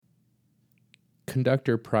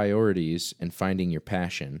Conductor Priorities and Finding Your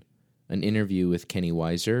Passion, an interview with Kenny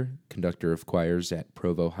Weiser, conductor of choirs at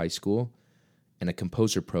Provo High School, and a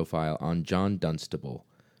composer profile on John Dunstable.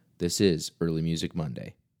 This is Early Music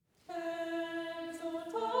Monday.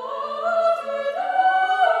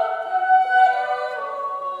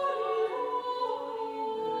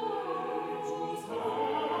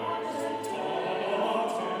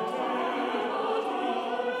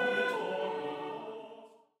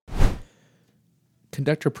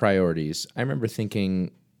 Conductor priorities. I remember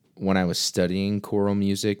thinking when I was studying choral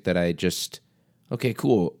music that okay,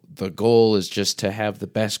 cool. The goal is just to have the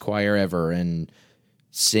best choir ever and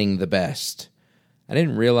sing the best. I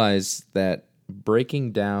didn't realize that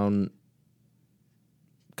breaking down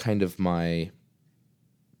kind of my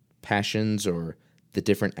passions or the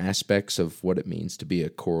different aspects of what it means to be a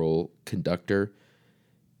choral conductor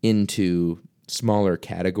into smaller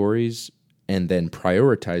categories and then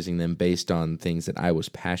prioritizing them based on things that I was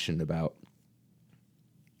passionate about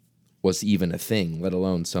was even a thing, let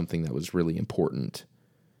alone something that was really important.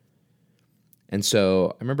 And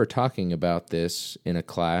so I remember talking about this in a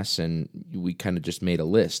class, and we kind of just made a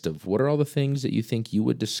list of what are all the things that you think you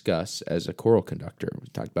would discuss as a choral conductor. We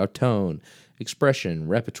talked about tone, expression,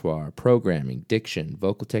 repertoire, programming, diction,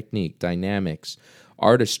 vocal technique, dynamics,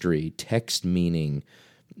 artistry, text meaning.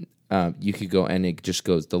 You could go, and it just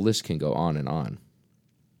goes, the list can go on and on.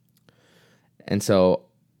 And so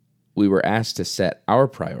we were asked to set our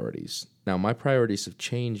priorities. Now, my priorities have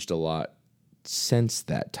changed a lot since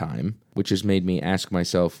that time, which has made me ask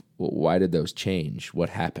myself, well, why did those change?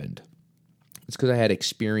 What happened? It's because I had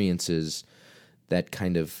experiences that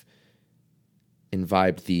kind of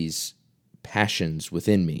imbibed these passions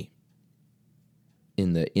within me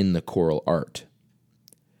in the choral art.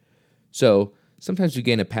 So sometimes we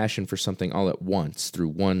gain a passion for something all at once through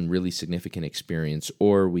one really significant experience,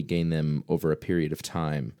 or we gain them over a period of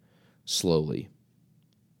time slowly.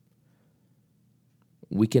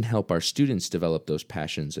 We can help our students develop those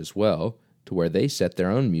passions as well, to where they set their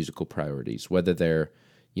own musical priorities, whether they're,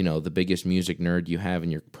 the biggest music nerd you have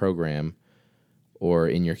in your program, or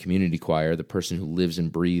in your community choir, the person who lives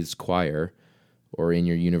and breathes choir, or in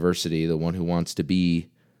your university, the one who wants to be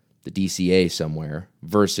the DCA somewhere,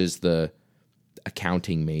 versus the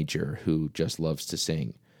accounting major who just loves to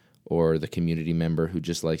sing, or the community member who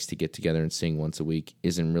just likes to get together and sing once a week,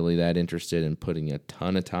 isn't really that interested in putting a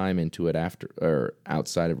ton of time into it after or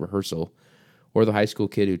outside of rehearsal, or the high school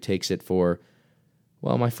kid who takes it for,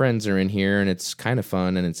 well, my friends are in here and it's kind of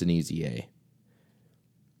fun and it's an easy A.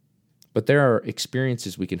 But there are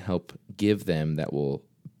experiences we can help give them that will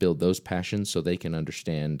build those passions so they can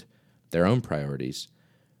understand their own priorities.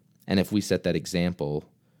 And if we set that example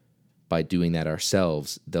by doing that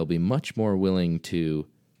ourselves, they'll be much more willing to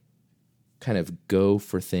kind of go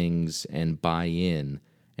for things and buy in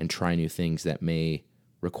and try new things that may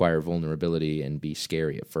require vulnerability and be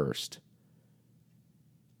scary at first.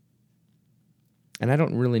 And I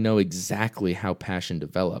don't really know exactly how passion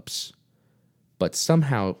develops, but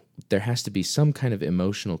somehow there has to be some kind of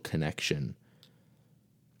emotional connection.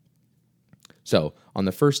 So on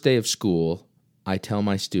the first day of school, I tell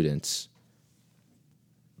my students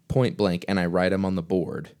point blank, and I write them on the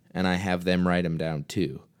board, and I have them write them down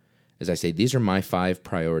too. As I say, these are my 5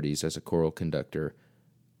 priorities as a choral conductor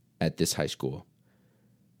at this high school.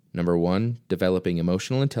 Number 1, developing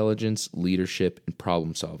emotional intelligence, leadership, and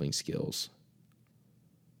problem-solving skills.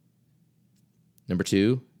 Number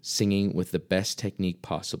 2, singing with the best technique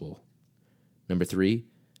possible. Number 3,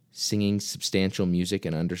 singing substantial music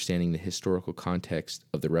and understanding the historical context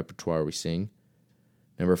of the repertoire we sing.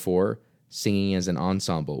 Number 4, singing as an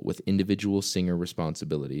ensemble with individual singer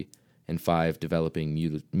responsibility. And 5,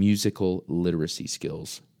 developing musical literacy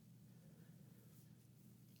skills.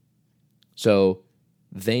 So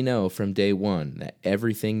they know from day one that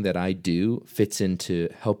everything that I do fits into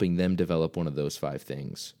helping them develop one of those 5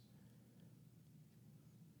 things.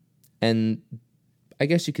 And I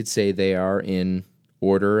guess you could say they are in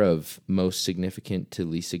order of most significant to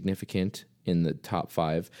least significant in the top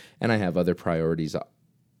 5. And I have other priorities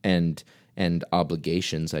and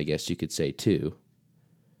obligations, I guess you could say, too,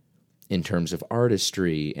 in terms of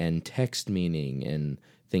artistry and text meaning and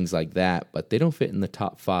things like that, but they don't fit in the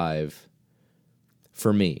top 5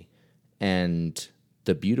 for me. And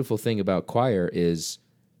the beautiful thing about choir is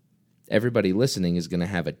everybody listening is going to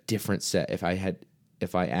have a different set. If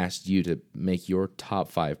I asked you to make your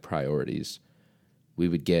top 5 priorities, we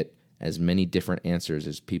would get as many different answers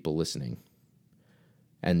as people listening.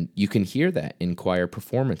 And you can hear that in choir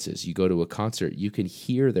performances. You go to a concert, you can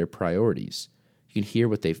hear their priorities. You can hear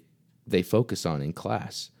what they focus on in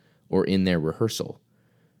class or in their rehearsal.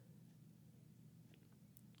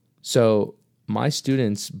 So my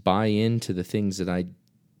students buy into the things that I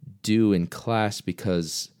do in class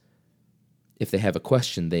because if they have a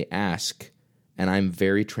question, they ask, and I'm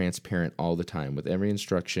very transparent all the time with every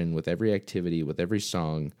instruction, with every activity, with every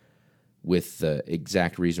song, with the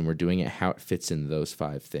exact reason we're doing it, how it fits into those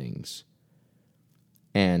 5 things.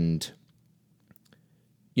 And,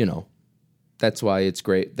 you know, that's why it's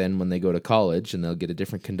great then when they go to college and they'll get a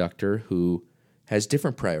different conductor who has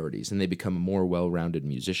different priorities and they become a more well-rounded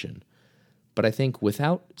musician. But I think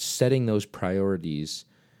without setting those priorities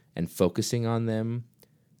and focusing on them,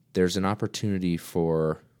 there's an opportunity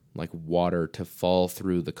for like water to fall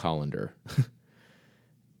through the colander.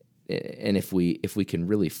 And if we can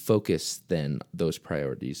really focus then those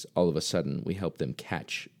priorities, all of a sudden we help them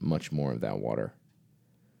catch much more of that water.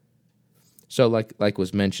 So like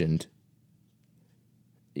was mentioned,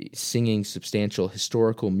 singing substantial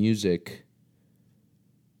historical music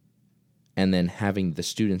and then having the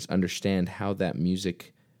students understand how that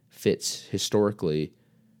music fits historically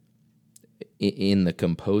in the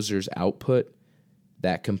composer's output,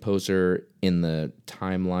 that composer in the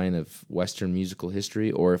timeline of Western musical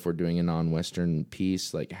history, or if we're doing a non-Western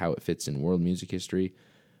piece, like how it fits in world music history,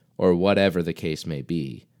 or whatever the case may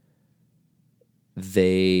be,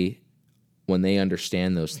 when they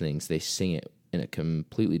understand those things, they sing it in a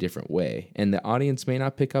completely different way. And the audience may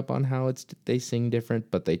not pick up on how they sing different,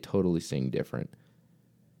 but they totally sing different.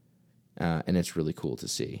 And it's really cool to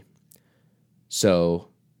see. So,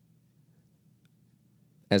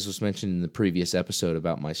 as was mentioned in the previous episode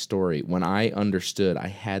about my story, when I understood I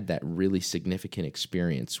had that really significant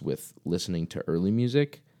experience with listening to early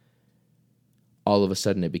music, all of a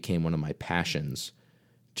sudden it became one of my passions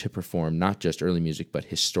to perform not just early music, but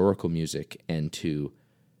historical music, and to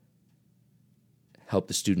help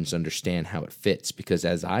the students understand how it fits. Because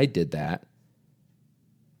as I did that,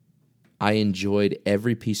 I enjoyed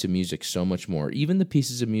every piece of music so much more. Even the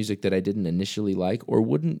pieces of music that I didn't initially like or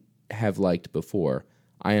wouldn't have liked before,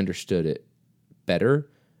 I understood it better,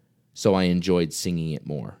 so I enjoyed singing it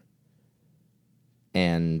more.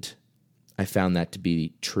 And I found that to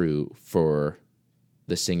be true for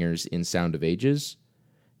the singers in Sound of Ages,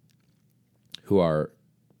 who are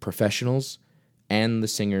professionals, and the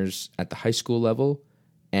singers at the high school level,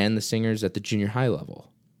 and the singers at the junior high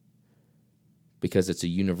level, because it's a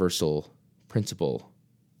universal principle.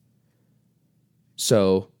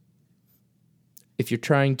 So if you're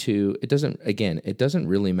trying to, it doesn't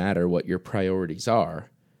really matter what your priorities are,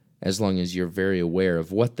 as long as you're very aware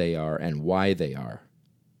of what they are and why they are.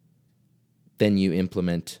 Then you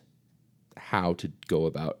implement how to go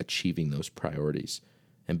about achieving those priorities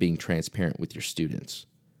and being transparent with your students,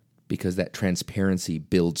 because that transparency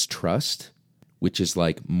builds trust, which is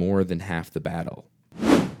like more than half the battle.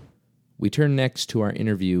 We turn next to our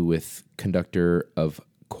interview with conductor of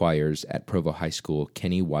choirs at Provo High School,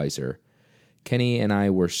 Kenny Weiser. Kenny and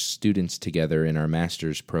I were students together in our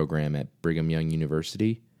master's program at Brigham Young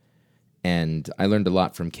University, and I learned a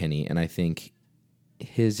lot from Kenny, and I think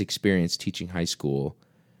his experience teaching high school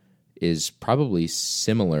is probably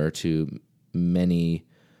similar to many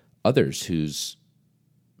others whose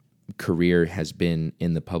career has been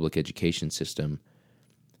in the public education system.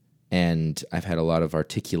 And I've had a lot of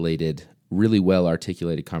really well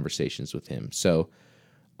articulated conversations with him. So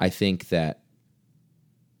I think that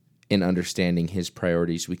in understanding his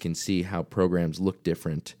priorities, we can see how programs look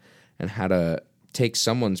different and how to take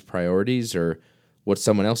someone's priorities or what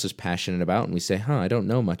someone else is passionate about, and we say, I don't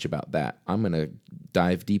know much about that. I'm going to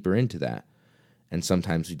dive deeper into that. And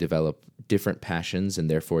sometimes we develop different passions and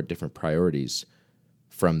therefore different priorities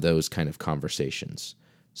from those kind of conversations.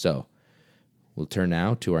 So we'll turn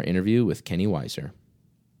now to our interview with Kenny Weiser.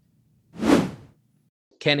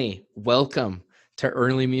 Kenny, welcome to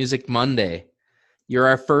Early Music Monday. You're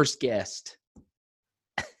our first guest.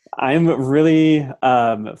 I'm really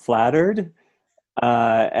flattered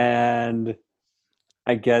and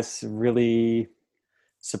I guess really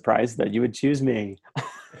surprised that you would choose me.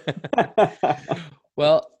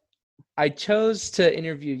 Well, I chose to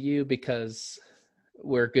interview you because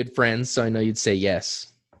we're good friends, so I know you'd say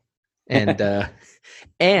yes. And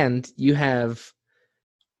and you have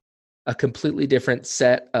a completely different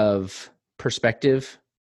set of perspective,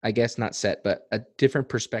 I guess not set, but a different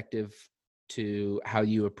perspective to how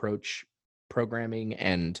you approach programming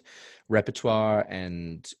and repertoire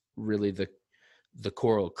and really the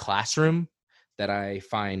choral classroom that I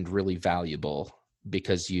find really valuable,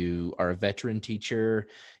 because you are a veteran teacher,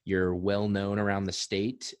 you're well known around the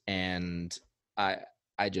state, and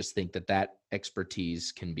I just think that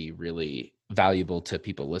expertise can be really valuable to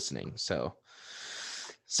people listening. So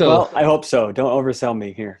So Well, I hope so. Don't oversell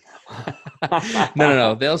me here.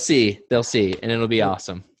 no. They'll see, and it'll be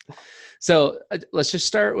awesome. So let's just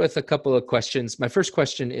start with a couple of questions. My first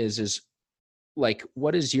question is like,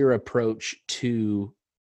 what is your approach to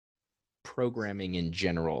programming in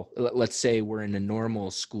general? Let's say we're in a normal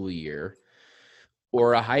school year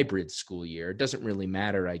or a hybrid school year. It doesn't really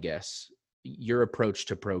matter, I guess. Your approach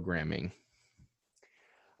to programming.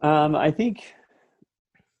 I think,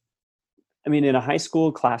 I mean, in a high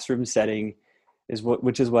school classroom setting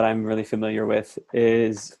which is what I'm really familiar with,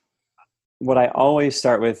 is what I always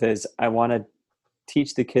start with is I want to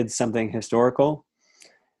teach the kids something historical.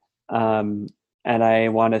 And I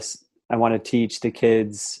want to teach the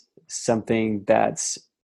kids something that's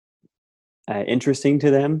interesting to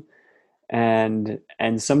them. And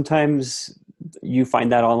sometimes you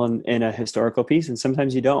find that all in a historical piece, and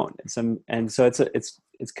sometimes you don't. And so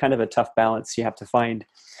it's kind of a tough balance you have to find.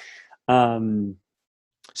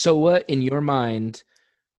 So what, in your mind,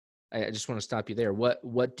 I just want to stop you there.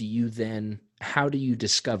 What do you then, how do you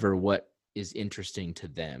discover what is interesting to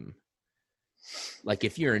them? Like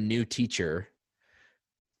if you're a new teacher,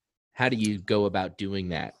 how do you go about doing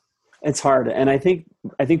that? It's hard. And I think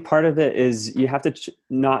part of it is you have to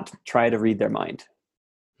not try to read their mind.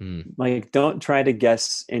 Like, don't try to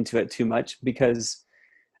guess into it too much, because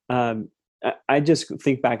I just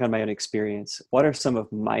think back on my own experience. What are some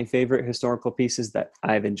of my favorite historical pieces that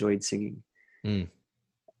I've enjoyed singing?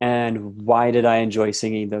 And why did I enjoy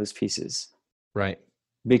singing those pieces? Right.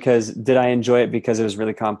 Because did I enjoy it because it was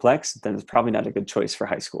really complex? Then it's probably not a good choice for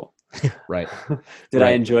high school. Right. Did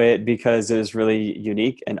I enjoy it because it was really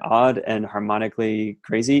unique and odd and harmonically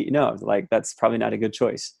crazy? No, like that's probably not a good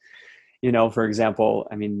choice. You know, for example,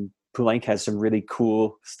 I mean, Poulenc has some really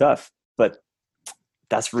cool stuff, but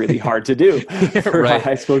that's really hard to do for a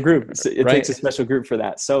high school group. So it takes a special group for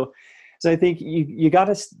that. So I think you got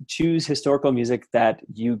to choose historical music that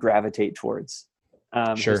you gravitate towards,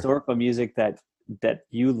 historical music that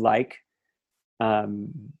you like,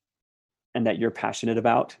 and that you're passionate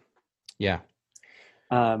about. Yeah.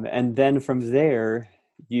 And then from there,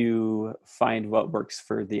 you find what works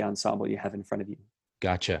for the ensemble you have in front of you.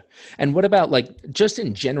 Gotcha. And what about, like, just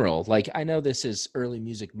in general, like, I know this is Early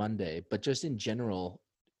Music Monday, but just in general,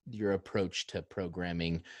 your approach to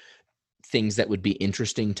programming things that would be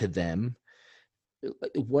interesting to them.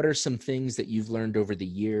 What are some things that you've learned over the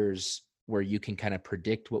years where you can kind of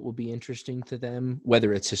predict what will be interesting to them,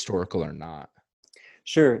 whether it's historical or not?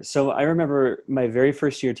 Sure. So I remember my very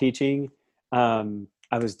first year teaching, I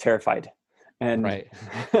was terrified. And I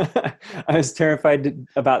was terrified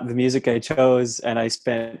about the music I chose. And I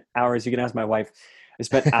spent hours, you can ask my wife, I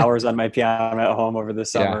spent hours on my piano at home over the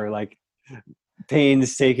summer, like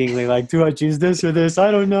painstakingly, like, do I choose this or this?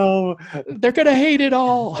 I don't know. They're going to hate it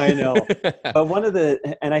all. I know. But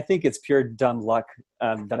and I think it's pure dumb luck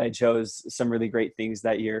that I chose some really great things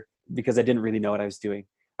that year, because I didn't really know what I was doing.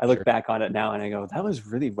 I look back on it now and I go, that was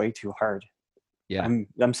really way too hard. Yeah.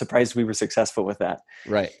 I'm surprised we were successful with that.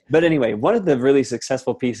 Right. But anyway, one of the really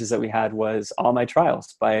successful pieces that we had was All My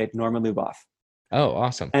Trials by Norman Luboff. Oh,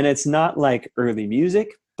 awesome. And it's not like early music,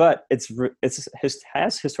 but it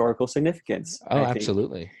has historical significance. Oh,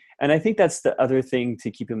 absolutely. And I think that's the other thing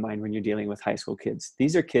to keep in mind when you're dealing with high school kids.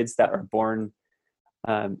 These are kids that are born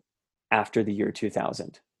after the year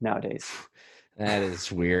 2000 nowadays. That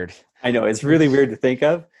is weird. I know, it's really weird to think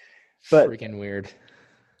of, but freaking weird.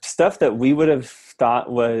 Stuff that we would have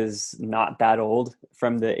thought was not that old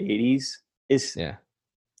from the 80s is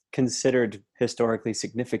considered historically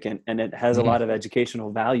significant, and it has a lot of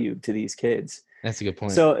educational value to these kids. That's a good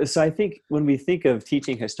point. So I think when we think of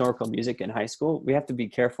teaching historical music in high school, we have to be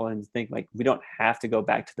careful and think, like, we don't have to go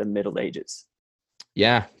back to the Middle Ages.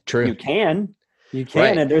 Yeah, true. You can,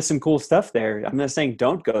 and there's some cool stuff there. I'm not saying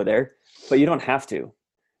don't go there, but you don't have to.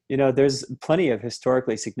 You know, there's plenty of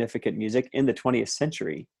historically significant music in the 20th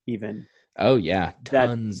century, even. Oh yeah,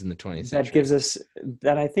 tons in the 20th century.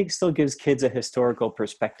 That I think still gives kids a historical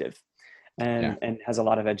perspective, and has a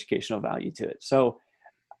lot of educational value to it. So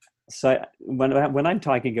when I'm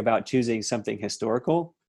talking about choosing something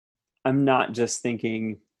historical, I'm not just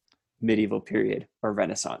thinking medieval period or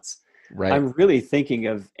Renaissance. Right. I'm really thinking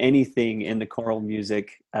of anything in the choral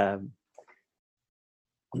music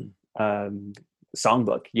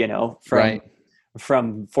songbook, you know,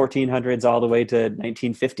 from 1400s all the way to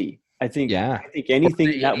 1950. I think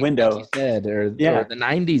anything in that window, like you said, or the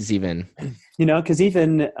 90s even. You know, because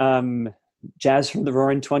even jazz from the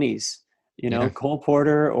Roaring Twenties, you know, Cole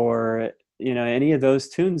Porter, or, you know, any of those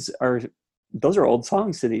tunes those are old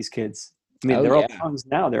songs to these kids. I mean, they're old songs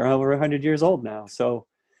now. They're over 100 years old now. So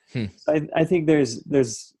I think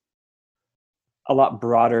there's a lot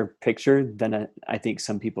broader picture than I think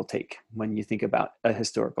some people take when you think about a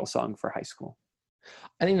historical song for high school.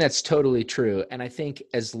 I think that's totally true. And I think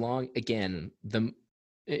as long, again, the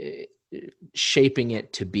shaping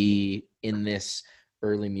it to be in this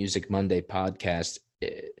Early Music Monday podcast,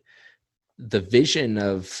 the vision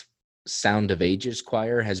of Sound of Ages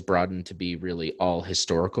Choir has broadened to be really all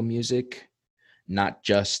historical music, not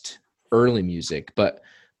just early music, but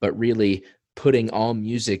really putting all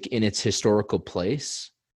music in its historical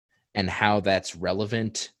place and how that's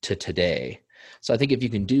relevant to today. So I think if you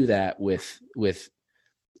can do that with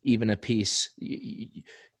even a piece,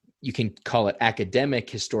 you can call it academic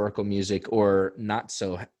historical music or not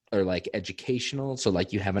so, or like educational. So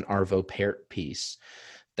like you have an Arvo Pärt piece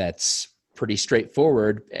that's pretty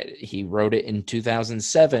straightforward. He wrote it in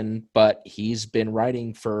 2007, but he's been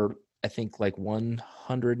writing for, I think, like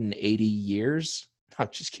 180 years. I'm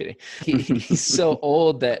just kidding. He's so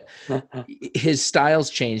old that his style's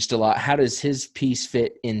changed a lot. How does his piece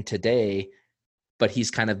fit in today? But he's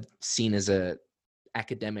kind of seen as a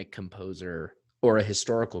academic composer or a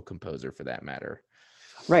historical composer for that matter.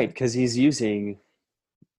 Right, because he's using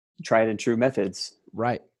tried and true methods.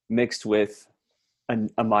 Right. Mixed with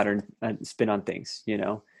a modern spin on things, you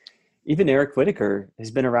know. Even Eric Whitacre has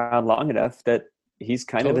been around long enough that he's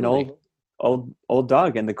kind of an old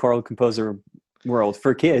dog in the choral composer world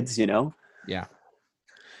for kids, you know. Yeah,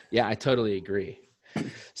 I totally agree.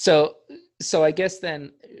 So I guess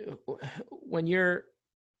then when you're,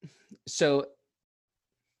 so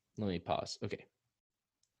let me pause. Okay.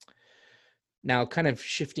 Now kind of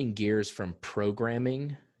shifting gears from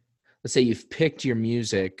programming, let's say you've picked your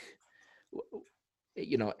music,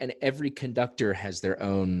 you know, and every conductor has their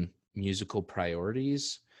own musical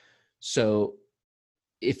priorities. So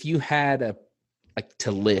if you had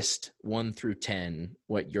to list 1 through 10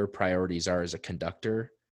 what your priorities are as a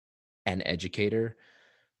conductor and educator,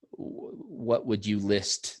 what would you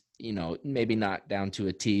list? You know, maybe not down to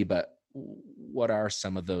a T, but what are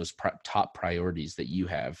some of those top priorities that you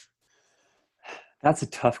have? That's a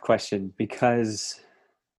tough question because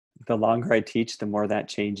the longer I teach, the more that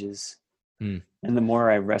changes. And the more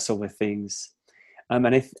I wrestle with things. And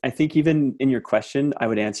I think even in your question, I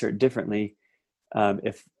would answer it differently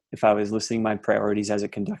if I was listing my priorities as a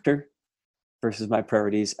conductor versus my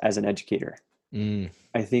priorities as an educator.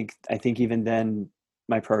 I think even then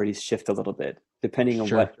my priorities shift a little bit depending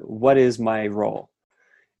on what is my role.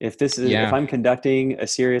 If I'm conducting a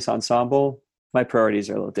serious ensemble, my priorities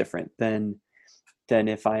are a little different than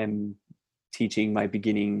if I'm teaching my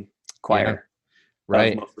beginning choir.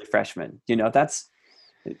 Right. Mostly freshmen, you know, that's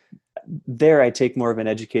there. I take more of an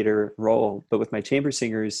educator role, but with my chamber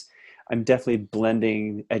singers, I'm definitely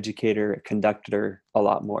blending educator, conductor a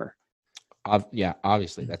lot more. Yeah,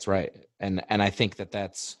 obviously that's right. And I think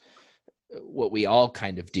that's what we all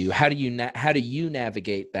kind of do. How do you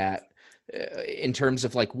navigate that in terms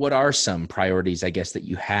of like, what are some priorities, I guess, that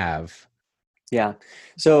you have? Yeah.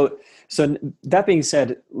 So that being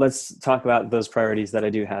said, let's talk about those priorities that I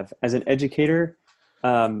do have as an educator.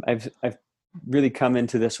 I've really come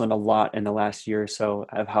into this one a lot in the last year or so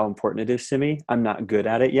of how important it is to me. I'm not good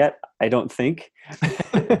at it yet, I don't think,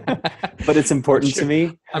 but it's important to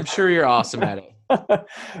me. I'm sure you're awesome at it.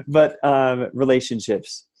 But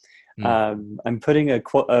relationships. I'm putting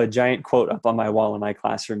a giant quote up on my wall in my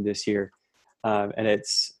classroom this year, and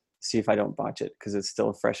it's, see if I don't botch it because it's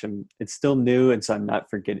still fresh and it's still new, and so I'm not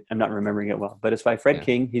remembering it well. But it's by Fred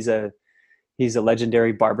King. He's a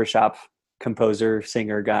legendary barbershop composer,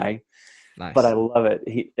 singer guy. Nice. But I love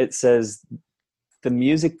it. It says, the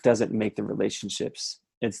music doesn't make the relationships.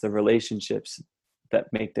 It's the relationships that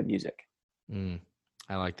make the music.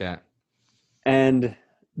 I like that. And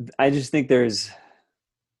I just think there's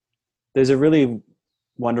a really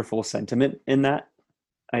wonderful sentiment in that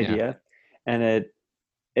idea. Yeah. And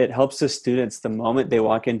it helps the students, the moment they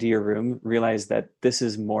walk into your room, realize that this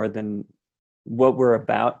is more than what we're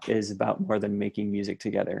about, is about more than making music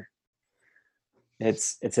together.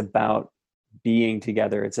 It's about being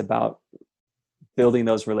together. It's about building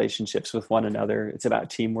those relationships with one another. It's about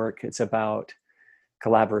teamwork. It's about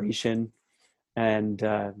collaboration and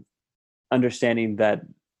understanding that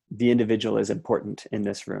the individual is important in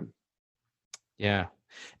this room. Yeah.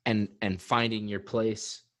 And finding your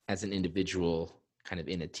place as an individual kind of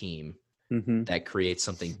in a team that creates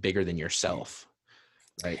something bigger than yourself.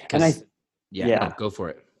 Right. And no, go for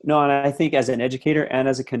it. No, and I think as an educator and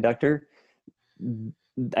as a conductor,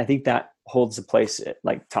 I think that holds a place at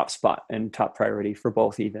like top spot and top priority for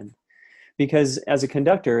both, even because as a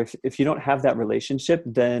conductor, if you don't have that relationship,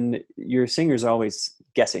 then your singer's always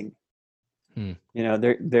guessing. You know,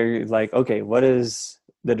 they're like, okay, what is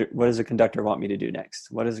what does a conductor want me to do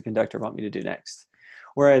next? What does a conductor want me to do next?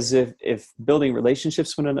 Whereas if building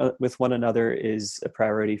relationships with one another is a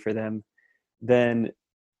priority for them, then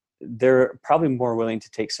they're probably more willing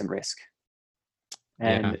to take some risk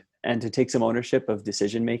Yeah. and to take some ownership of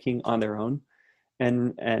decision making on their own.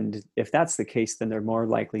 And if that's the case, then they're more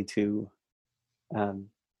likely to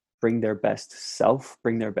bring their best self,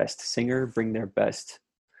 bring their best singer, bring their best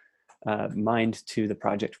mind to the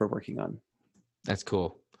project we're working on. That's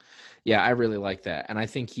cool. Yeah, I really like that. And I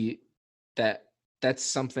think that's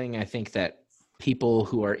something I think that people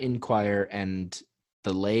who are in choir and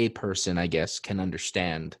the lay person, I guess, can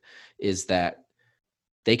understand, is that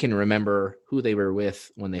they can remember who they were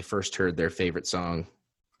with when they first heard their favorite song,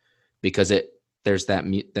 because there's that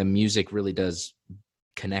the music really does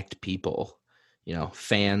connect people. You know,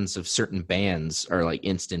 fans of certain bands are like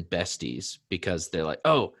instant besties because they're like,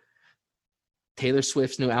 oh, Taylor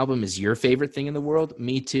Swift's new album is your favorite thing in the world?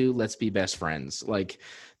 Me too. Let's be best friends. Like,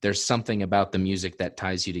 there's something about the music that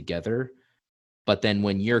ties you together. But then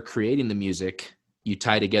when you're creating the music, you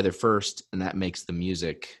tie together first, and that makes the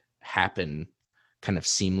music happen kind of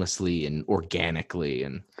seamlessly and organically.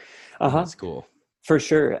 And that's cool. For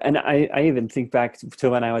sure. And I even think back to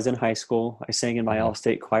when I was in high school. I sang in my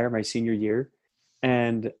all-state choir my senior year.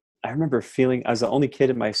 And I remember feeling I was the only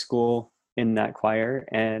kid in my school in that choir,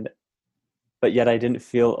 but yet I didn't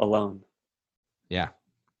feel alone. Yeah.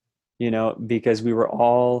 You know, because we were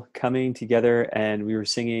all coming together and we were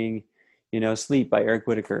singing, you know, Sleep by Eric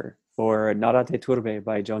Whitacre or Nada Te Turbe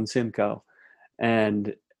by John Simcoe.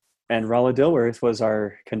 And Rala Dilworth was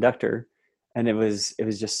our conductor. And it was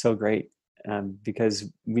just so great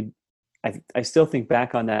because I still think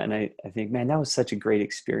back on that and I think, man, that was such a great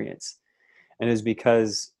experience. And it was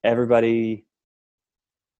because everybody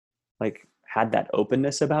like had that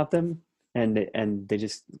openness about them and they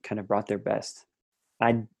just kind of brought their best.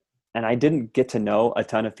 I didn't get to know a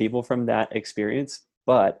ton of people from that experience,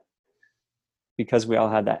 but because we all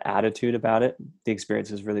had that attitude about it, the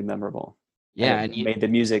experience was really memorable. Yeah. And it made the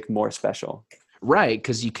music more special. Right.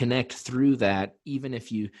 Because you connect through that, even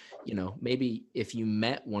if you know, maybe if you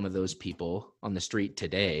met one of those people on the street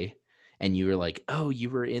today and you were like, oh, you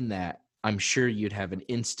were in that, I'm sure you'd have an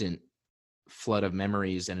instant flood of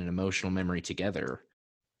memories and an emotional memory together.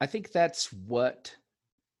 I think that's what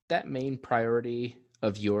that main priority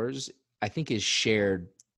of yours, I think, is shared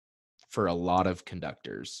for a lot of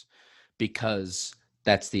conductors because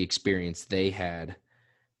that's the experience they had.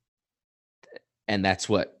 And that's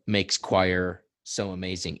what makes choir so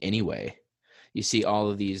amazing anyway. You see all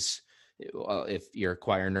of these, if you're a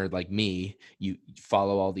choir nerd like me, you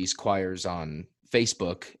follow all these choirs on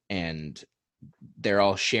Facebook and they're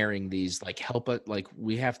all sharing these like help it, like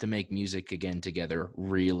we have to make music again together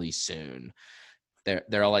really soon.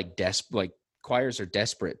 They're all like like choirs are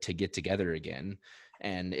desperate to get together again,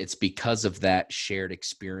 and it's because of that shared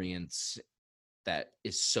experience that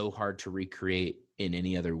is so hard to recreate in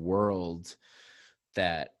any other world,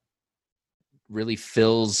 that really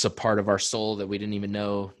fills a part of our soul that we didn't even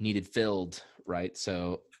know needed filled, right?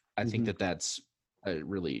 So I think that that's a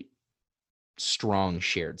really strong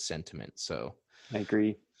shared sentiment. So I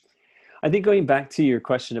agree. I think going back to your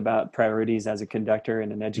question about priorities as a conductor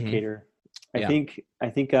and an educator, I think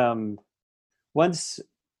once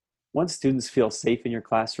students feel safe in your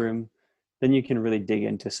classroom, then you can really dig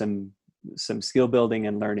into some skill building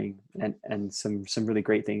and learning, and some really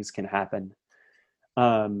great things can happen.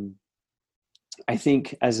 I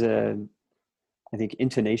think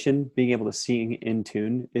intonation, being able to sing in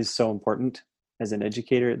tune, is so important as an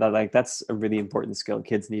educator. That's a really important skill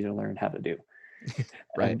kids need to learn how to do.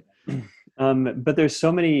 Right. But there's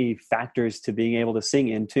so many factors to being able to sing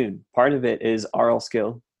in tune. Part of it is aural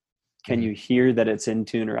skill. Can you hear that it's in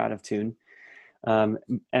tune or out of tune?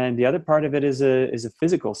 And the other part of it is a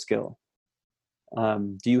physical skill.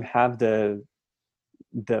 Do you have the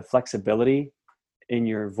flexibility in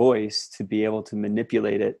your voice to be able to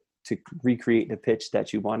manipulate it to recreate the pitch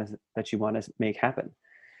that you want to make happen?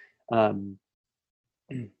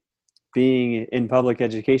 Being in public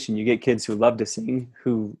education, you get kids who love to sing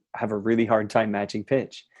who have a really hard time matching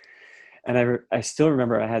pitch. And I still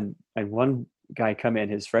remember I had one guy come in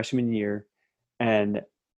his freshman year, and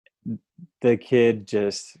the kid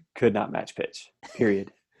just could not match pitch,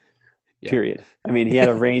 period. Period. I mean, he had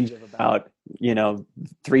a range of about,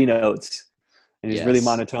 3 notes, and he's really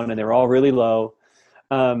monotone, and they were all really low.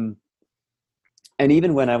 And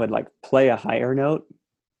even when I would like play a higher note,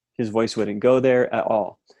 his voice wouldn't go there at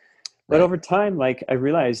all. But over time, like I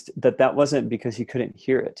realized that wasn't because he couldn't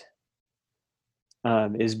hear it.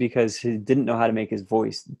 Is because he didn't know how to make his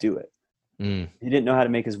voice do it. He didn't know how to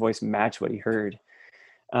make his voice match what he heard.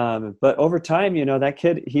 But over time, that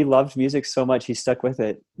kid, he loved music so much, he stuck with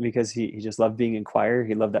it because he just loved being in choir.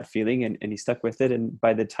 He loved that feeling, and he stuck with it. And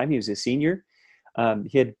by the time he was a senior,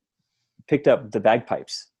 he had picked up the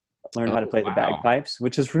bagpipes, learned how to Oh, play the wow. bagpipes,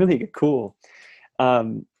 which is really cool.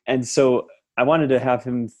 And so I wanted to have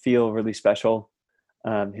him feel really special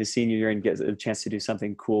his senior year and get a chance to do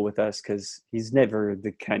something cool with us, because he's never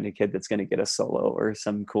the kind of kid that's going to get a solo or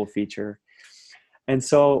some cool feature. And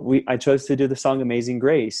so I chose to do the song Amazing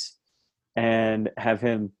Grace and have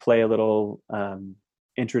him play a little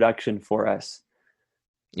introduction for us.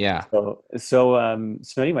 Yeah. So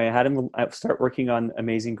anyway, I had him start working on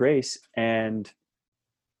Amazing Grace, and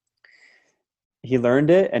he learned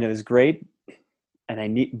it, and it was great.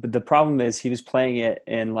 But the problem is he was playing it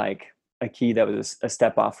in like a key that was a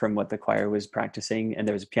step off from what the choir was practicing, and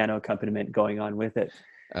there was a piano accompaniment going on with it.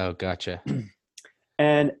 Oh, gotcha.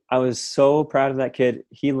 And I was so proud of that kid.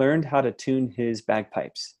 He learned how to tune his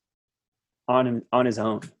bagpipes on his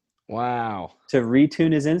own, Wow. to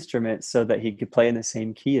retune his instrument so that he could play in the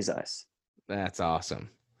same key as us. That's awesome.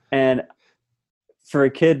 And for a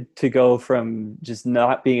kid to go from just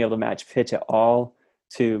not being able to match pitch at all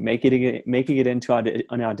to making it into an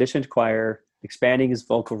auditioned choir, expanding his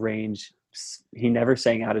vocal range. He never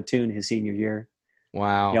sang out of tune his senior year. He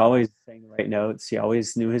Wow. always sang the right notes. He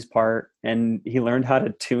always knew his part, and he learned how to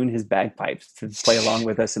tune his bagpipes to play along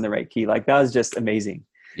with us in the right key. Like, that was just amazing.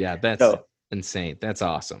 Yeah, that's So insane. That's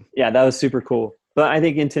awesome. yeah, that was super cool. But I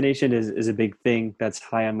think intonation is a big thing that's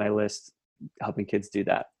high on my list, helping kids do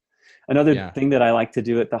that. Another Yeah. thing that I like to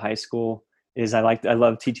do at the high school is I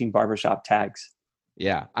love teaching barbershop tags.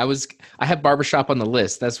 Yeah. I have barbershop on the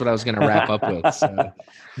list. That's what I was going to wrap up with. So,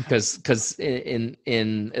 because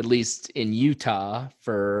in at least in Utah,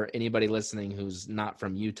 for anybody listening who's not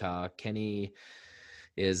from Utah, Kenny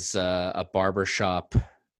is a barbershop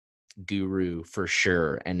guru for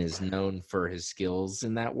sure, and is known for his skills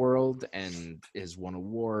in that world, and has won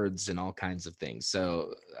awards and all kinds of things.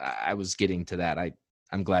 So I was getting to that.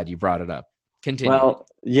 I'm glad you brought it up. Continue. Well,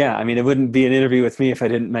 yeah, I mean, it wouldn't be an interview with me if I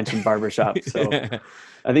didn't mention barbershop. So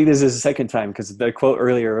I think this is the second time, because the quote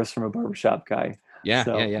earlier was from a barbershop guy. Yeah,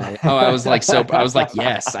 So. yeah. Oh, I was like,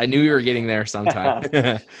 yes, I knew you were getting there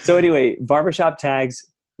sometime. So anyway, barbershop tags,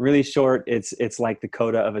 really short. It's like the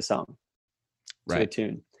coda of a song to a Right.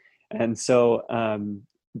 tune. And so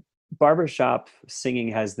barbershop singing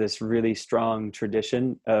has this really strong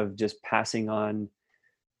tradition of just passing on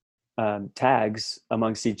tags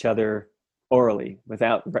amongst each other orally,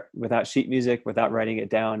 without sheet music, without writing it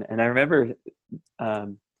down. And I remember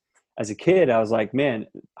as a kid, I was like, man,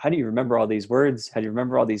 how do you remember all these words? How do you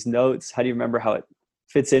remember all these notes? How do you remember how it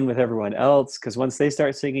fits in with everyone else? Because once they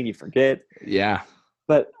start singing, you forget. Yeah.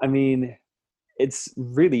 But I mean, it's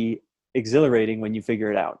really exhilarating when you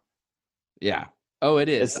figure it out. Yeah. Oh, it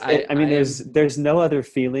is. I mean, there's no other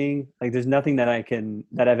feeling. Like, there's nothing that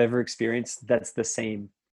I've ever experienced that's the same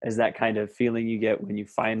as that kind of feeling you get when you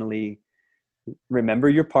finally remember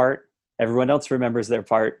your part. Everyone else remembers their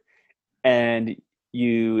part, and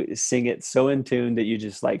you sing it so in tune that you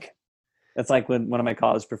just like. That's like when one of my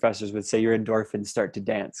college professors would say your endorphins start to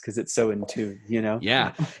dance because it's so in tune.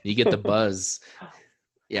 Yeah. You get the buzz.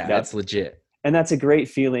 Yeah, Yep. that's legit. And that's a great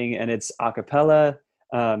feeling, and it's a cappella.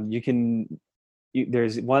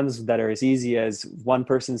 There's ones that are as easy as one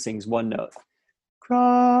person sings one note,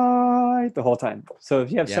 cry, the whole time. So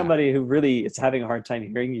if you have Yeah. somebody who really is having a hard time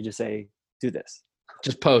hearing, you just say, do this.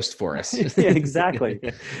 Just post for us. Yeah, exactly.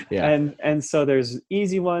 Yeah. And so there's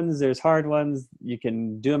easy ones, there's hard ones. You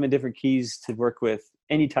can do them in different keys to work with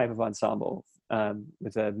any type of ensemble,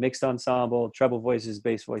 with a mixed ensemble, treble voices,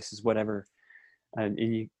 bass voices, whatever.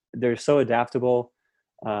 And they're so adaptable.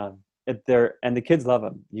 And the kids love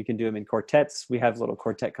them. You can do them in quartets. We have little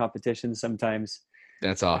quartet competitions sometimes.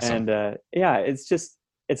 That's awesome. And yeah,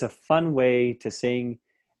 it's a fun way to sing,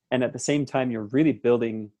 and at the same time, you're really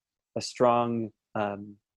building a strong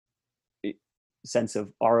sense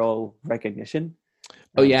of oral recognition.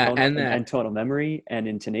 Oh yeah, and tonal memory and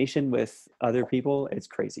intonation with other people. It's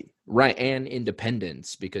crazy. Right, and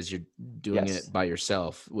independence, because you're doing Yes. it by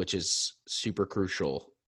yourself, which is super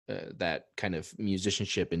crucial. That kind of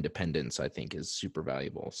musicianship independence, I think, is super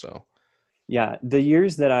valuable. So yeah, the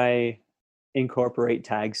years that I incorporate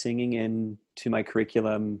tag singing into my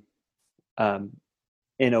curriculum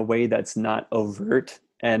in a way that's not overt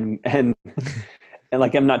and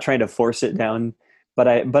like I'm not trying to force it down, but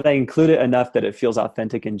I include it enough that it feels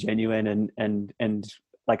authentic and genuine and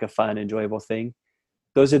like a fun, enjoyable thing.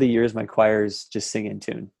 Those are the years my choirs just sing in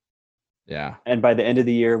tune. yeah. And by the end of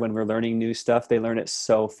the year, when we're learning new stuff, they learn it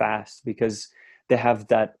so fast because they have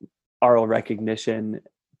that oral recognition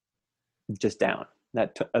just down. Yeah.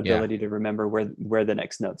 ability to remember where the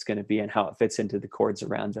next note's going to be and how it fits into the chords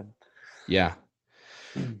around them. Yeah.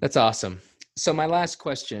 That's awesome. So my last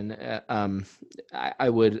question,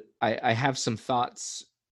 I have some thoughts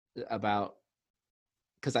about,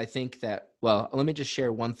 because I think that, well, let me just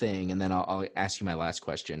share one thing and then I'll ask you my last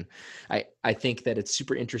question. I think that it's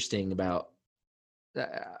super interesting about uh,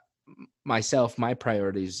 myself, my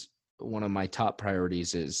priorities. One of my top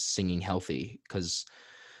priorities is singing healthy, because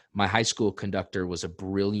my high school conductor was a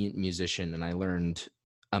brilliant musician and I learned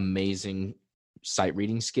amazing sight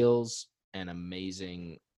reading skills and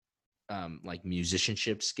amazing like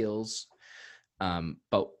musicianship skills.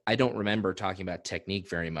 But I don't remember talking about technique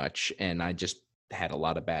very much. And I just had a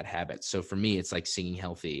lot of bad habits. So for me, it's like singing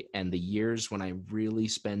healthy. And the years when I really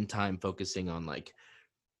spend time focusing on like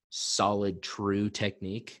solid, true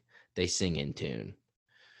technique, they sing in tune.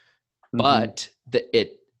 Mm-hmm. But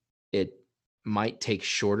it might take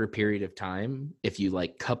shorter period of time if you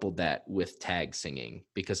like coupled that with tag singing,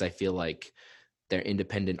 because I feel like their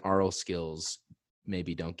independent aural skills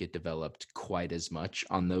maybe don't get developed quite as much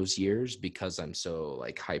on those years because I'm so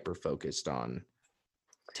like hyper focused on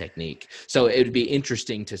technique. So it would be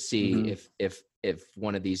interesting to see Mm-hmm. if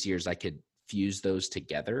one of these years I could fuse those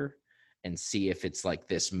together and see if it's like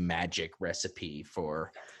this magic recipe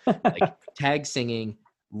for like tag singing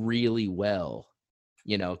really well,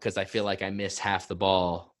 because I feel like I miss half the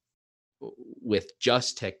ball with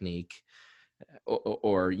just technique,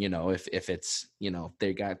 or if it's,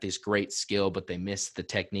 they got this great skill but they miss the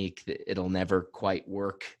technique, it'll never quite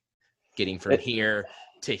work getting from It, here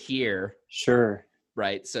to here, sure.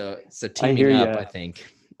 right? So I hear teaming up, you. I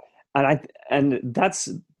think. And that's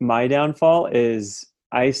my downfall is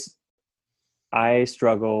I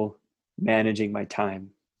struggle managing my time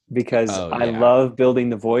because Oh I yeah. love building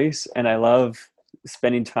the voice and I love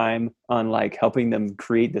spending time on like helping them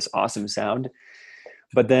create this awesome sound.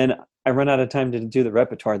 But then I run out of time to do the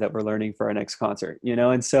repertoire that we're learning for our next concert,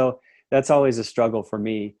 And so that's always a struggle for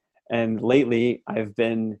me. And lately I've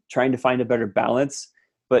been trying to find a better balance,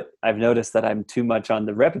 but I've noticed that I'm too much on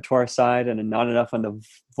the repertoire side and not enough on the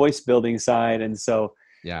voice building side. And so,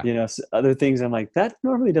 Yeah. other things I'm like, that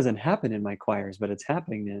normally doesn't happen in my choirs, but it's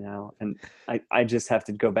happening now. And I just have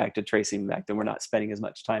to go back to tracing back that we're not spending as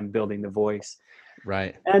much time building the voice.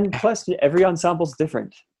 Right. And plus, every ensemble's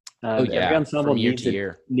different. Oh Every yeah, ensemble from year to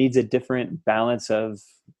year. needs a different balance of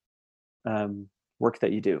work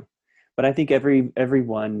that you do. But I think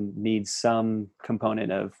everyone needs some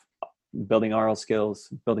component of building oral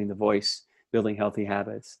skills, building the voice, building healthy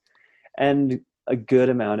habits, and a good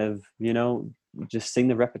amount of just sing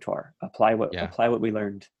the repertoire, Yeah. apply what we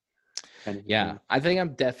learned, kind of a Yeah, thing. I think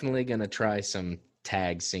I'm definitely gonna try some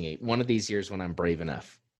tag singing one of these years when I'm brave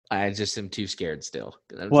enough. I just am too scared still.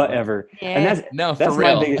 I'm just like, Whatever, and yeah, no, for that's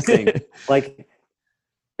my real. biggest thing. Like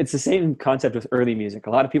it's the same concept with early music. A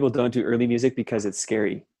lot of people don't do early music because it's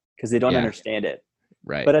scary because they don't Yeah, understand it.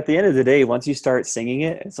 right. But at the end of the day, once you start singing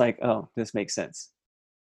it, it's like, oh, this makes sense.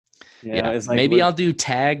 Yeah, It's like maybe I'll do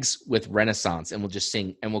tags with Renaissance and we'll just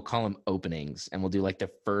sing and we'll call them openings and we'll do like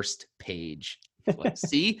the first page. Like,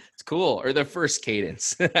 see, it's cool, or the first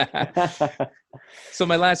cadence. So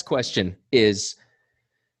my last question is,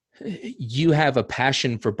 you have a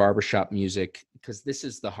passion for barbershop music, because this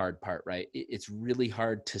is the hard part, right? It's really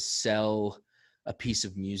hard to sell a piece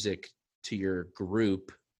of music to your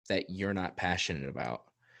group that you're not passionate about.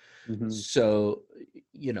 Mhm. So,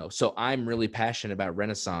 so I'm really passionate about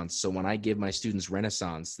Renaissance. So when I give my students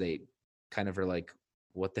Renaissance, they kind of are like,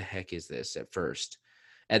 what the heck is this at first?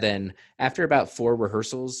 And then after about 4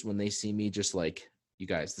 rehearsals, when they see me just like, you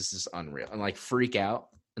guys, this is unreal, and like freak out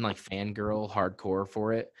and like fangirl hardcore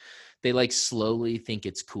for it, they like slowly think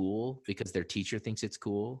it's cool because their teacher thinks it's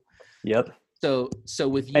cool. Yep. So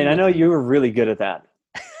with And you, I with know you were really good at that.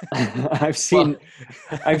 I've well, seen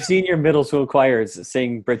I've seen your middle school choirs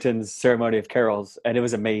sing Britain's Ceremony of Carols, and it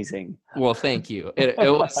was amazing. well, thank you. It I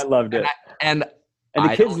was, loved and it. and And the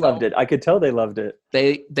I kids don't loved know. it. I could tell they loved it.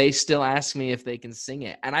 They still ask me if they can sing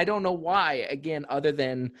it, and I don't know why, again, other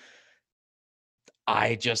than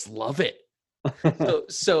I just love it.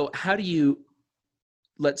 So how do you,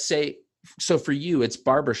 let's say, so for you it's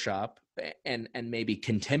barbershop and maybe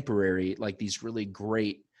contemporary, like these really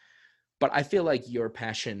great, but I feel like your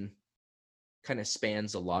passion kind of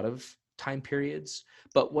spans a lot of time periods.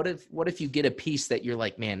 But what if you get a piece that you're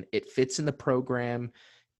like, man, it fits in the program,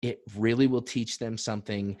 it really will teach them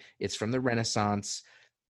something, it's from the Renaissance,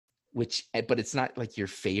 but it's not like your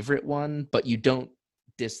favorite one, but you don't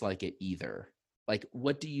dislike it either. Like,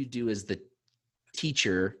 what do you do as the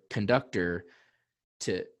teacher, conductor,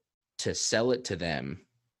 to sell it to them?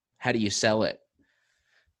 How do you sell it?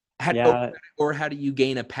 Yeah, or how do you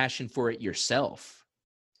gain a passion for it yourself?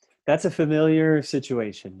 that's a familiar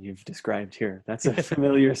situation you've described here. That's a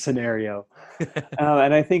familiar scenario.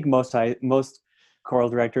 And I think most choral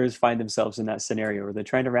directors find themselves in that scenario where they're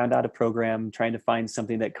trying to round out a program, trying to find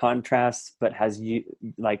something that contrasts but has you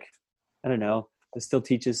like, I don't know, that still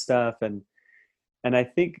teaches stuff. And I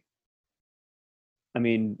think, I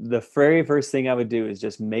mean, the very first thing I would do is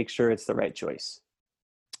just make sure it's the right choice.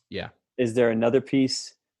 Yeah. Is there another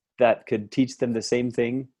piece that could teach them the same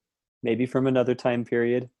thing, maybe from another time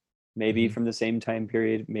period, maybe Hmm. from the same time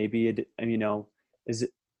period, maybe it, you know, is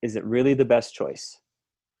it really the best choice?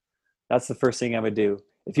 That's the first thing I would do.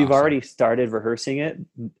 If you've Awesome. already started rehearsing it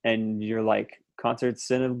and you're like concerts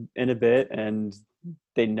in a bit and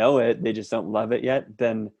they know it, they just don't love it yet,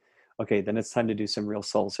 then okay, then it's time to do some real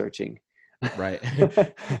soul searching. Right.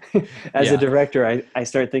 As a Yeah. director, I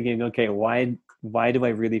start thinking, okay, why do I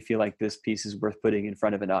really feel like this piece is worth putting in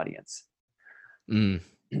front of an audience? Mm.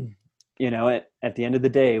 You know, at the end of the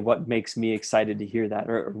day, what makes me excited to hear that,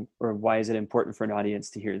 or why is it important for an audience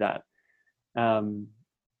to hear that? Um,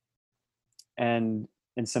 and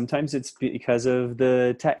and sometimes it's because of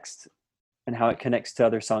the text and how it connects to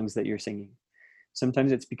other songs that you're singing.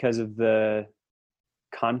 Sometimes it's because of the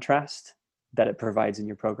contrast that it provides in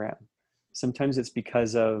your program. Sometimes it's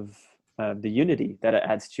because of the unity that it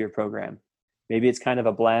adds to your program. Maybe it's kind of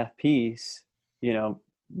a blah piece, you know,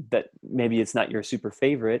 that maybe it's not your super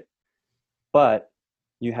favorite, but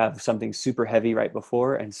you have something super heavy right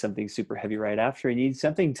before and something super heavy right after. You need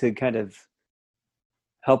something to kind of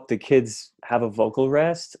help the kids have a vocal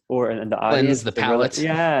rest, or and the Cleanse audience the to really, palate.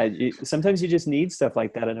 yeah, sometimes you just need stuff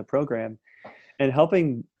like that in a program. And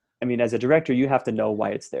helping, I mean, as a director, you have to know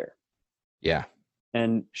why it's there. Yeah,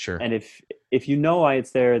 and sure. and if you know why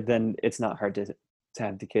it's there, then it's not hard to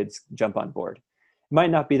have the kids jump on board. It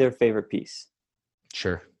might not be their favorite piece,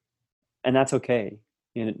 Sure. and that's okay.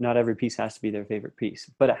 You know, not every piece has to be their favorite piece,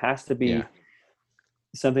 but it has to Yeah. be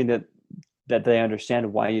something that they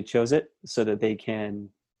understand why you chose it so that they can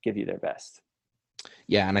give you their best.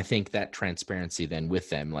 Yeah. And I think that transparency then with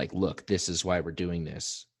them, like, look, this is why we're doing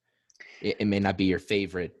this. It may not be your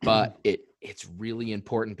favorite, but it's really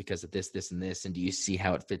important because of this, this, and this. And do you see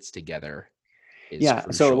how it fits together is Yeah, so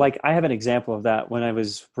crucial. like I have an example of that when I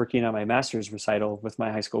was working on my master's recital with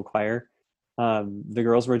my high school choir. The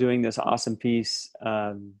girls were doing this awesome piece,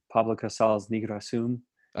 Pablo Casal's Nigra Sum,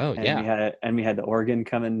 Oh, and yeah. we had the organ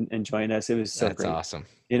come and join us. It was so That's great, awesome.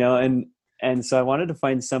 you know. And so I wanted to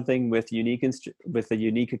find something with with a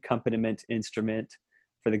unique accompaniment instrument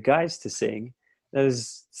for the guys to sing. That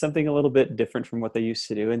was something a little bit different from what they used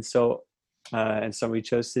to do, and so we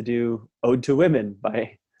chose to do "Ode to Women"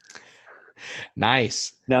 by,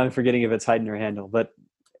 Nice. now I'm forgetting if it's Haydn or Handel, but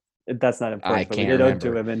that's not I important. But we can't did "Ode to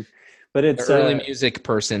remember. Women," but The it's early music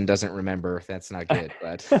person doesn't remember. That's not good,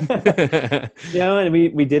 but you know, and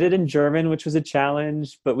we did it in German, which was a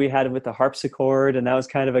challenge, but we had it with the harpsichord, and that was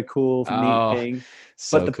kind of a cool, neat oh, thing. But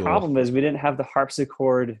so the cool. problem is we didn't have the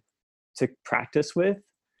harpsichord to practice with,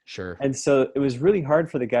 Sure. and so it was really hard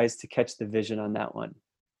for the guys to catch the vision on that one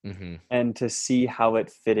Hmm. and to see how it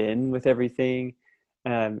fit in with everything.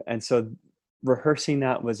 And so rehearsing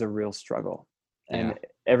that was a real struggle. Yeah. And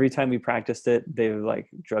every time we practiced it, they would like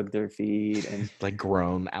drug their feet and Like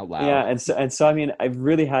groan out yeah. loud. And so I mean, I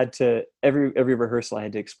really had to, every rehearsal I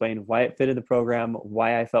had to explain why it fit in the program,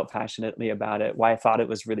 why I felt passionately about it, why I thought it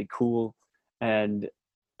was really cool, and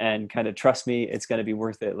kind of trust me, it's going to be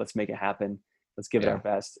worth it. Let's make it happen. Let's give it our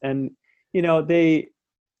Yeah. best. And you know, they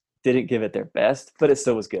didn't give it their best, but it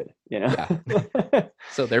still was good, you know. Yeah.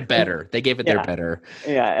 So they're And better. They gave it their yeah, better.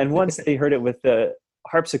 yeah. And once they heard it with the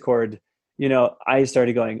harpsichord, you know, I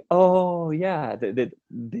started going, oh yeah,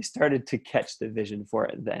 they started to catch the vision for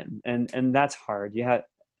it then. And that's hard. You had,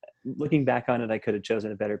 looking back on it, I could have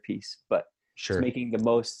chosen a better piece, but it's Sure. making the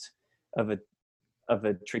most of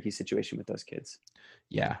a tricky situation with those kids.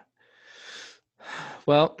 Yeah.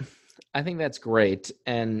 Well, I think that's great.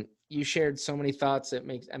 And you shared so many thoughts. It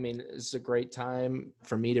makes, I mean, it's a great time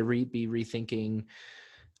for me to be rethinking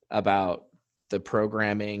about the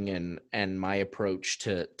programming and my approach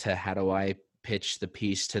to how do I pitch the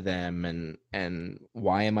piece to them and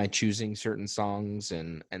why am I choosing certain songs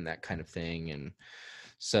and that kind of thing. And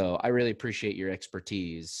so I really appreciate your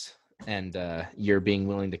expertise and your being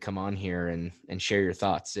willing to come on here and share your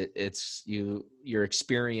thoughts. It's your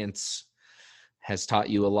experience has taught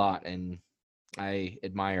you a lot, and I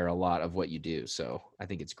admire a lot of what you do. So I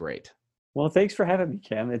think it's great. Well, thanks for having me,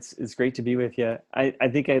 Cam. It's great to be with you. I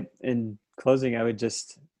think in closing, I would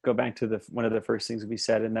just go back to the one of the first things we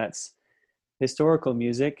said, and that's historical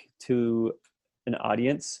music to an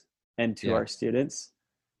audience and to Yeah. our students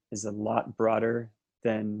is a lot broader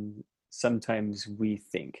than sometimes we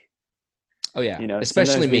think. Oh yeah, You know,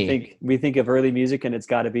 especially sometimes me. we think of early music and it's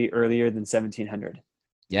got to be earlier than 1700.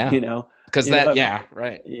 Yeah, You know, because yeah,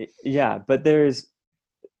 right. yeah, but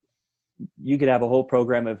you could have a whole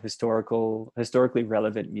program of historically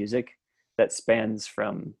relevant music that spans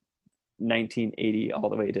from 1980 all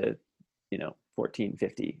the way to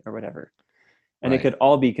 1450 or whatever, and it Right. could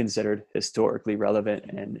all be considered historically relevant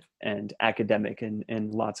and academic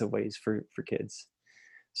in lots of ways for kids.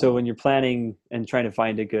 So when you're planning and trying to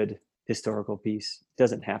find a good historical piece, it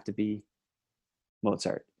doesn't have to be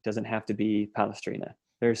Mozart, it doesn't have to be Palestrina.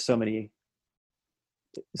 There's Oh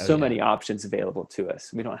so yeah. many options available to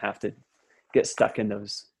us. We don't have to get stuck in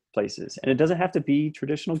those places, and it doesn't have to be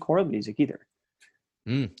traditional choral music either.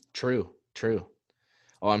 True. True.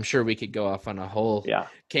 Oh, I'm sure we could go off on a whole Yeah.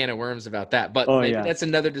 can of worms about that, but Oh maybe yeah. that's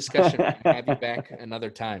another discussion. We can have you back another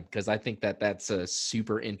time because I think that that's a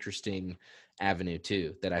super interesting avenue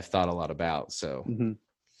too that I've thought a lot about. So, Hmm.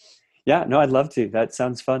 Yeah, no, I'd love to. That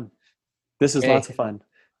sounds fun. This is lots hey, of fun.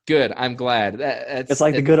 good. I'm glad. It's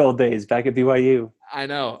like the good old days back at BYU. I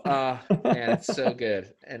know. Man, it's so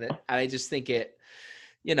good, and I just think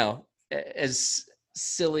as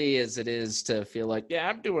silly as it is to feel like, yeah,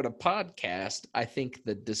 I'm doing a podcast. I think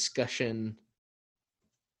the discussion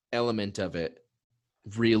element of it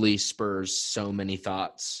really spurs so many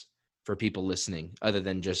thoughts for people listening other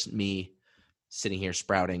than just me sitting here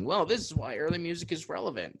sprouting, well, this is why early music is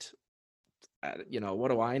relevant.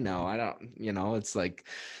 What do I know? I don't, it's like,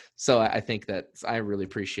 so I think that I really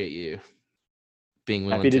appreciate you being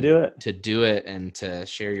willing Happy to do it. to do it and to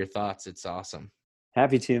share your thoughts. It's awesome.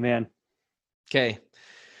 Happy to, man. Okay.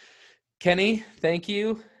 Kenny, thank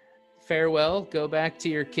you. Farewell. Go back to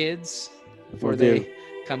your kids before they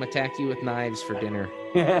come attack you with knives for dinner.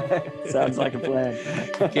 Sounds like a plan.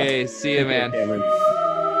 Okay, see you, man. Cameron.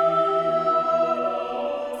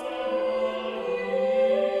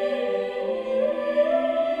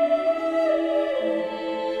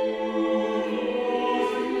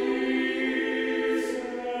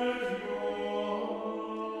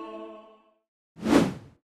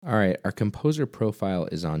 All right, our composer profile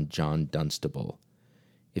is on John Dunstable.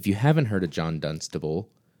 If you haven't heard of John Dunstable,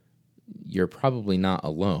 you're probably not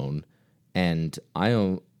alone, and I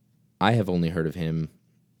have only heard of him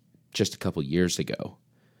just a couple years ago.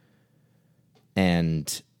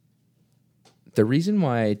 And the reason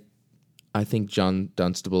why I think John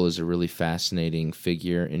Dunstable is a really fascinating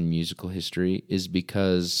figure in musical history is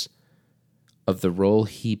because of the role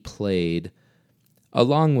he played,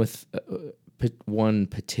 along with one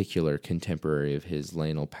particular contemporary of his,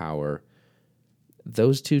 Lionel Power.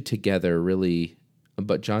 Those two together really,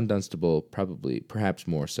 but John Dunstable perhaps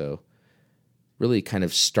more so, really kind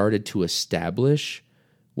of started to establish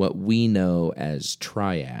what we know as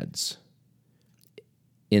triads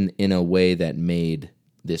in a way that made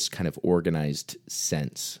this kind of organized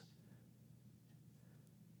sense.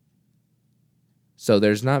 So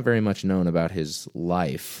there's not very much known about his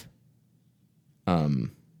life,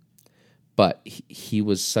 but he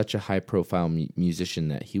was such a high-profile musician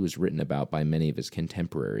that he was written about by many of his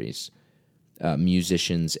contemporaries,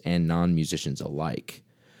 musicians and non-musicians alike.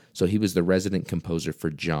 So he was the resident composer for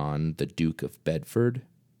John, the Duke of Bedford,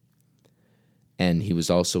 and he was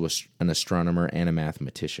also an astronomer and a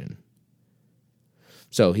mathematician.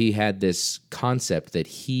 So he had this concept that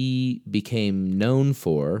he became known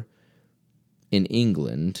for in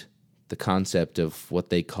England, the concept of what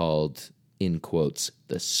they called, in quotes,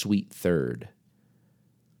 the sweet third.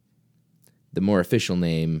 The more official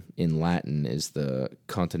name in Latin is the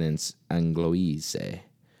continens Angloise,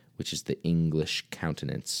 which is the English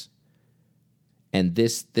countenance. And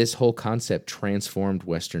this whole concept transformed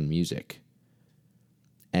Western music.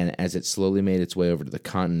 And as it slowly made its way over to the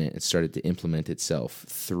continent, it started to implement itself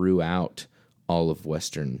throughout all of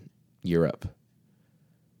Western Europe.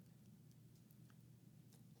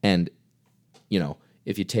 And,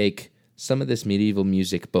 if you take some of this medieval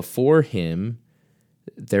music before him,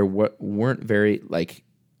 there weren't very,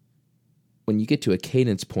 when you get to a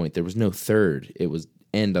cadence point, there was no third. It was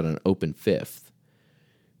end on an open fifth.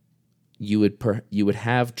 You would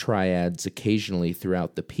have triads occasionally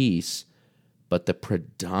throughout the piece, but the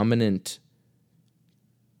predominant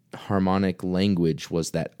harmonic language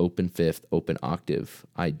was that open fifth, open octave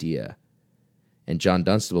idea. And John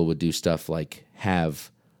Dunstable would do stuff like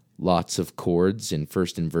have lots of chords in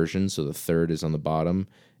first inversion, so the third is on the bottom,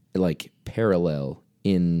 like parallel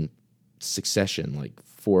in succession, like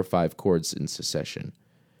 4 or 5 chords in succession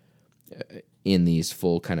in these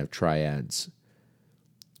full kind of triads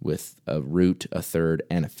with a root, a third,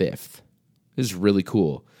 and a fifth. This is really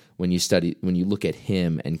cool when you look at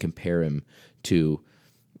him and compare him to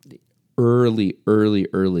early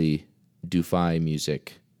Dufay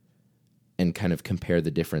music and kind of compare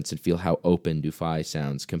the difference and feel how open Dufay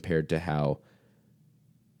sounds compared to how,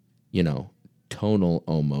 tonal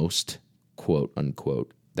almost, quote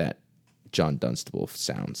unquote, that John Dunstable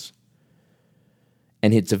sounds.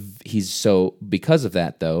 And because of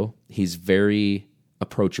that, though, he's very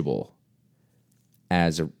approachable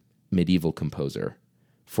as a medieval composer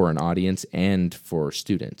for an audience and for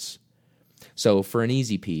students. So for an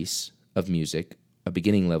easy piece of music, a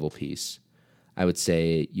beginning level piece, I would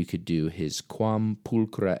say you could do his Quam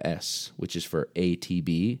Pulchra Es, which is for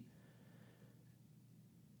ATB.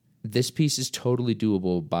 This piece is totally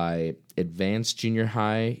doable by advanced junior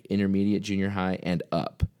high, intermediate junior high, and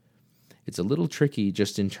up. It's a little tricky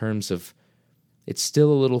just in terms of it's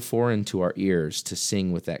still a little foreign to our ears to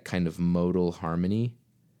sing with that kind of modal harmony,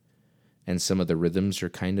 and some of the rhythms are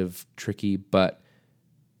kind of tricky, but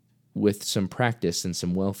with some practice and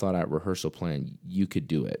some well-thought-out rehearsal plan, you could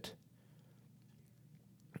do it.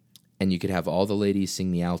 And you could have all the ladies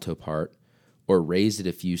sing the alto part, or raise it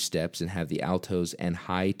a few steps and have the altos and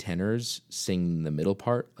high tenors sing the middle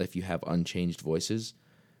part if you have unchanged voices.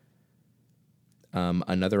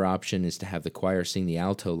 Another option is to have the choir sing the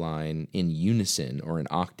alto line in unison or in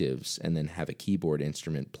octaves and then have a keyboard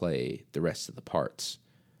instrument play the rest of the parts.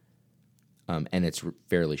 And it's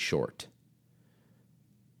fairly short.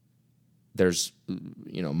 There's,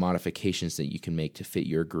 modifications that you can make to fit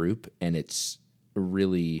your group, and there's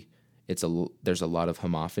a lot of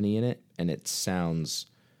homophony in it, and it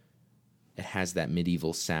has that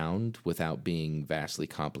medieval sound without being vastly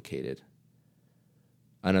complicated.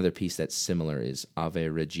 Another piece that's similar is Ave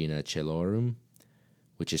Regina Celorum,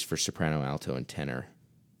 which is for soprano, alto, and tenor.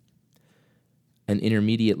 An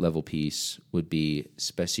intermediate level piece would be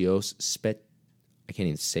Speciosa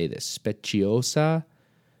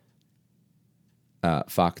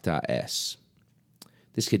Facta Es.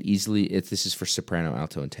 This is for soprano,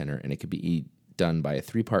 alto, and tenor, and it could be done by a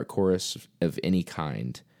 3-part chorus of any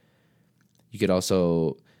kind. You could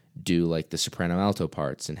also do like the soprano alto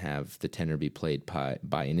parts and have the tenor be played by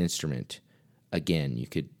an instrument. Again, you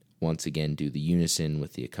could once again do the unison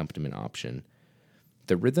with the accompaniment option.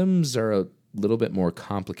 The rhythms are a little bit more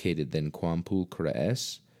complicated than Quam Pulchra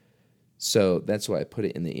Es, so that's why I put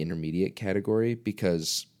it in the intermediate category,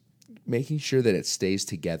 because making sure that it stays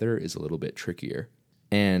together is a little bit trickier.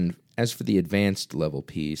 And as for the advanced level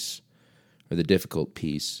piece, or the difficult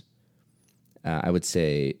piece, I would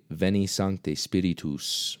say Veni Sancte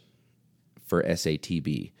Spiritus for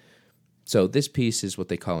SATB. So this piece is what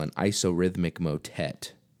they call an isorhythmic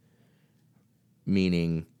motet,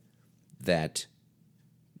 meaning that,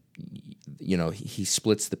 he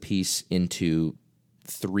splits the piece into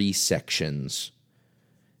 3 sections,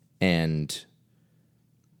 and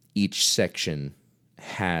each section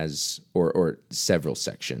has, or several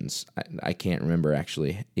sections. I can't remember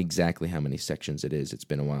actually exactly how many sections it is. It's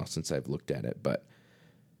been a while since I've looked at it,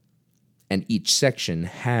 and each section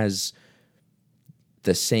has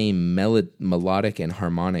the same melodic and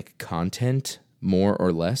harmonic content, more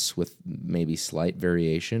or less, with maybe slight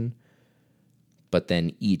variation, but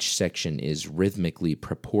then each section is rhythmically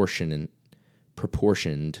proportioned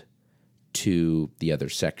to the other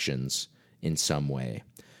sections in some way.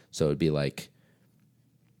 So it'd be like,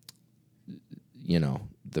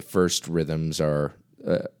 the first rhythms are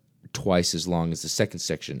twice as long as the second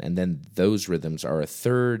section, and then those rhythms are a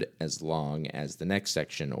third as long as the next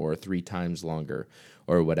section, or 3 times longer,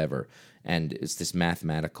 or whatever. And it's this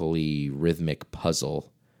mathematically rhythmic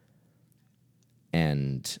puzzle,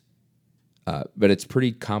 and but it's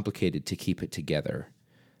pretty complicated to keep it together,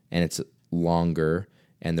 and it's longer,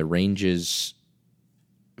 and the ranges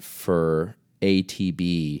for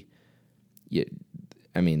ATB,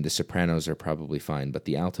 the sopranos are probably fine, but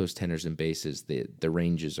the altos, tenors, and basses, the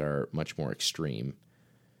ranges are much more extreme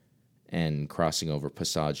and crossing over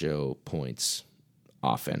passaggio points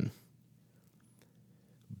often.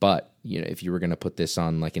 But, if you were going to put this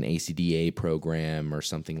on like an ACDA program or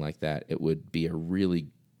something like that, it would be a really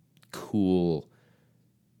cool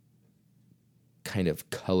kind of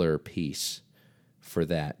color piece for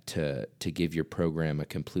that to give your program a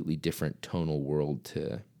completely different tonal world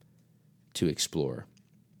to explore.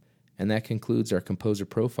 And that concludes our composer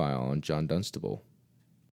profile on John Dunstable.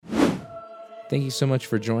 Thank you so much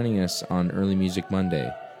for joining us on Early Music Monday.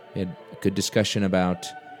 We had a good discussion about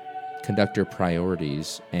conductor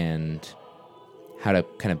priorities and how to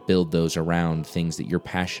kind of build those around things that you're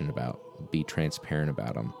passionate about. Be transparent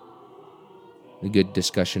about them. A good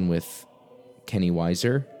discussion with Kenny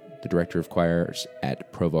Weiser, the director of choirs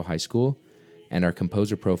at Provo High School, and our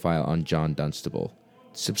composer profile on John Dunstable.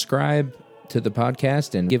 Subscribe to the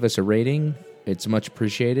podcast and give us a rating. It's much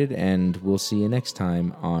appreciated, and we'll see you next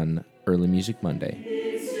time on Early Music Monday.